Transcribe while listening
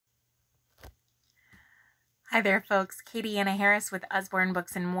Hi there, folks. Katie Anna Harris with Usborne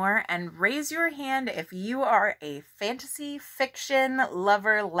Books and More, and raise your hand if you are a fantasy fiction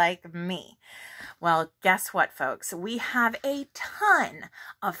lover like me. Well, guess what, folks? We have a ton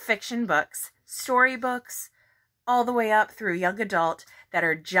of fiction books, storybooks, all the way up through young adult that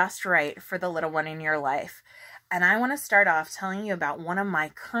are just right for the little one in your life. And I want to start off telling you about one of my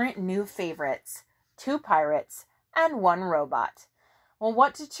current new favorites, 2 Pirates and 1 Robot. Well,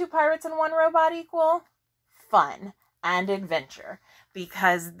 what do 2 pirates and 1 robot equal? Fun and adventure,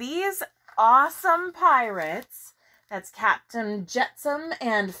 because these awesome pirates, that's Captain Jetsam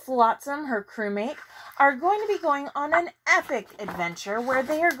and Flotsam, her crewmate, are going to be going on an epic adventure where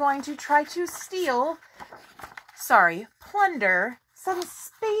they are going to try to plunder some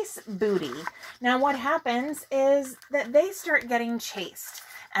space booty. Now what happens is that they start getting chased,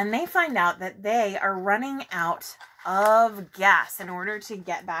 and they find out that they are running out of gas in order to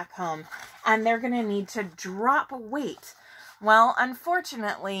get back home, and they're going to need to drop weight. Well,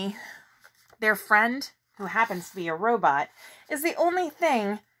 unfortunately, their friend, who happens to be a robot, is the only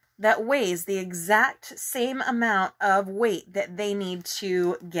thing that weighs the exact same amount of weight that they need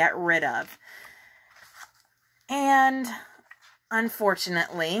to get rid of. And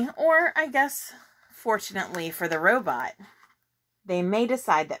unfortunately, or I guess fortunately for the robot, they may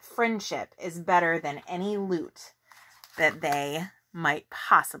decide that friendship is better than any loot that they might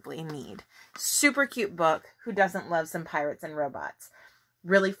possibly need. Super cute book. Who doesn't love some pirates and robots?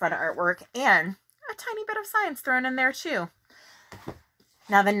 Really fun artwork and a tiny bit of science thrown in there too.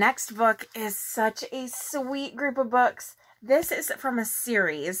 Now the next book is such a sweet group of books. This is from a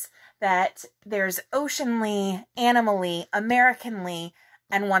series that there's Oceanly, Animally, Americanly,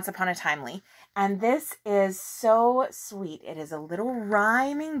 and Once Upon a Timely. And this is so sweet. It is a little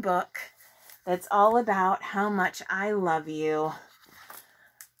rhyming book that's all about how much I love you.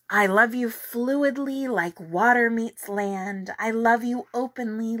 I love you fluidly like water meets land. I love you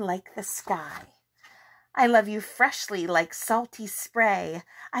openly like the sky. I love you freshly like salty spray.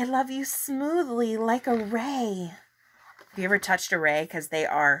 I love you smoothly like a ray. Have you ever touched a ray? Because they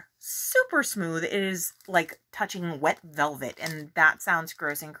are super smooth. It is like touching wet velvet, and that sounds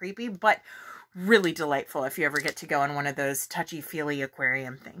gross and creepy, but really delightful if you ever get to go in one of those touchy-feely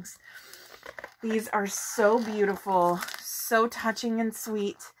aquarium things. These are so beautiful, so touching and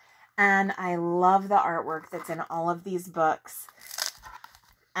sweet, and I love the artwork that's in all of these books.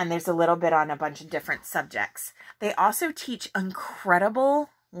 And there's a little bit on a bunch of different subjects. They also teach incredible,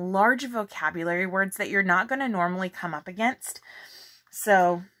 large vocabulary words that you're not going to normally come up against.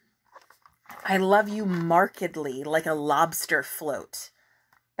 So, I love you markedly like a lobster float.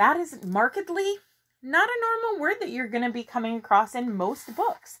 That is markedly not a normal word that you're going to be coming across in most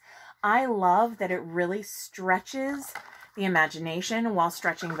books. I love that it really stretches the imagination while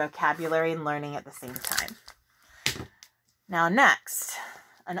stretching vocabulary and learning at the same time. Now next,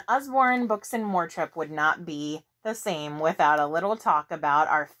 an Usborne Books and More trip would not be the same without a little talk about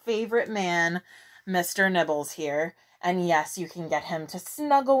our favorite man, Mr. Nibbles here. And yes, you can get him to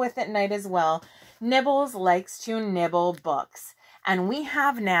snuggle with at night as well. Nibbles likes to nibble books. And we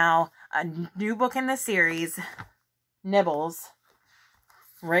have now a new book in the series, Nibbles,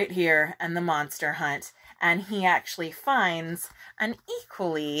 right here, and the Monster Hunt. And he actually finds an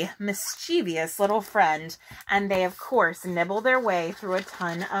equally mischievous little friend. And they, of course, nibble their way through a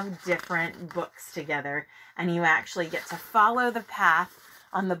ton of different books together. And you actually get to follow the path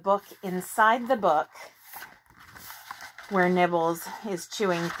on the book inside the book where Nibbles is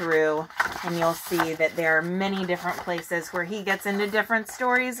chewing through. And you'll see that there are many different places where he gets into different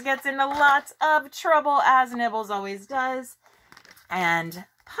stories, gets into lots of trouble, as Nibbles always does. And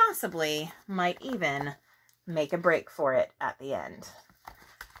possibly might even make a break for it at the end.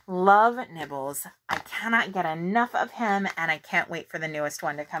 Love Nibbles. I cannot get enough of him, and I can't wait for the newest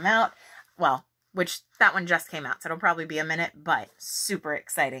one to come out. Well, which that one just came out, so it'll probably be a minute, but super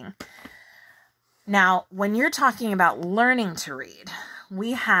exciting. Now, when you're talking about learning to read,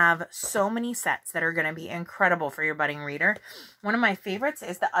 we have so many sets that are going to be incredible for your budding reader. One of my favorites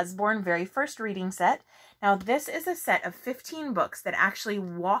is the Usborne Very First Reading Set. Now, this is a set of 15 books that actually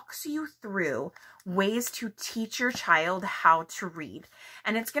walks you through ways to teach your child how to read.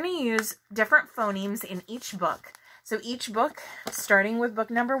 And it's going to use different phonemes in each book. So each book, starting with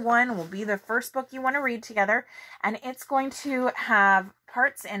book number 1, will be the first book you want to read together. And it's going to have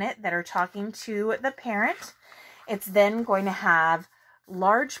parts in it that are talking to the parent. It's then going to have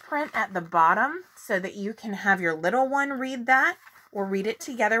large print at the bottom so that you can have your little one read that or read it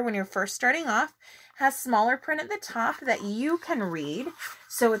together when you're first starting off. Has smaller print at the top that you can read,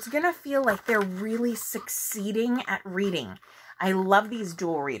 so it's going to feel like they're really succeeding at reading. I love these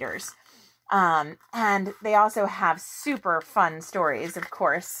dual readers. And they also have super fun stories, of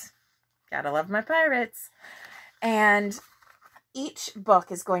course. Gotta love my pirates. And each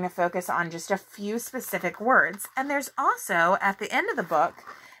book is going to focus on just a few specific words. And there's also, at the end of the book,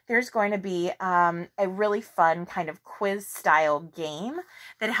 there's going to be a really fun kind of quiz style game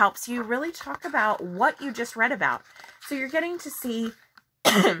that helps you really talk about what you just read about. So you're getting to see,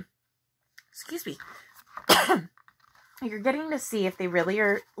 excuse me, you're getting to see if they really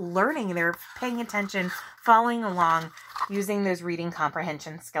are learning, they're paying attention, following along, using those reading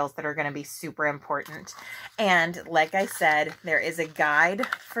comprehension skills that are going to be super important. And like I said, there is a guide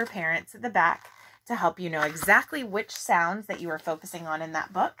for parents at the back to help you know exactly which sounds that you are focusing on in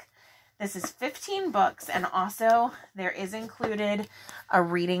that book. This is 15 books, and also there is included a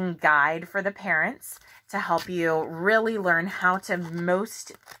reading guide for the parents to help you really learn how to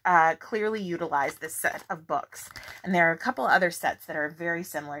most clearly utilize this set of books. And there are a couple other sets that are very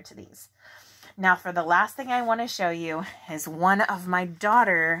similar to these. Now, for the last thing I want to show you is one of my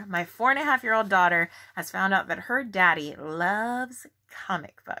daughter, my 4.5-year-old daughter, has found out that her daddy loves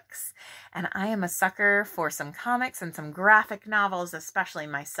comic books. And I am a sucker for some comics and some graphic novels, especially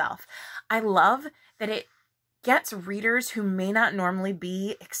myself. I love that it gets readers who may not normally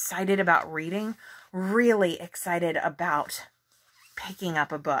be excited about reading really excited about picking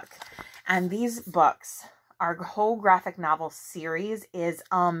up a book. And these books, our whole graphic novel series is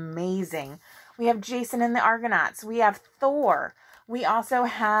amazing. We have Jason and the Argonauts. We have Thor. We also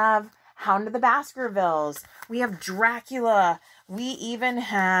have Hound of the Baskervilles. We have Dracula. We even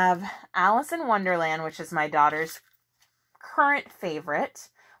have Alice in Wonderland, which is my daughter's current favorite,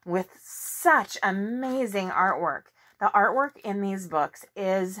 with such amazing artwork. The artwork in these books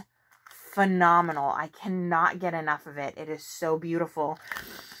is phenomenal. I cannot get enough of it. It is so beautiful.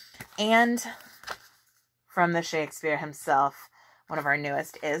 And from the Shakespeare himself, one of our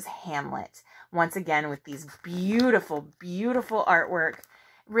newest is Hamlet. Once again, with these beautiful, beautiful artwork,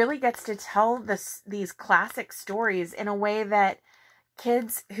 really gets to tell these classic stories in a way that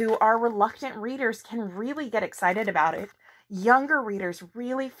kids who are reluctant readers can really get excited about it. Younger readers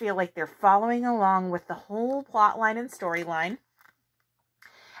really feel like they're following along with the whole plot line and storyline.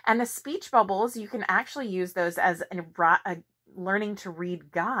 And the speech bubbles, you can actually use those as a learning to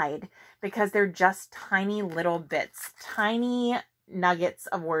read guide, because they're just tiny little bits, tiny nuggets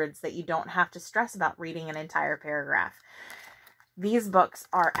of words that you don't have to stress about reading an entire paragraph. These books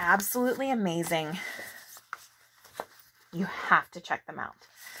are absolutely amazing. You have to check them out.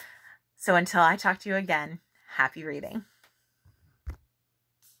 So until I talk to you again, happy reading.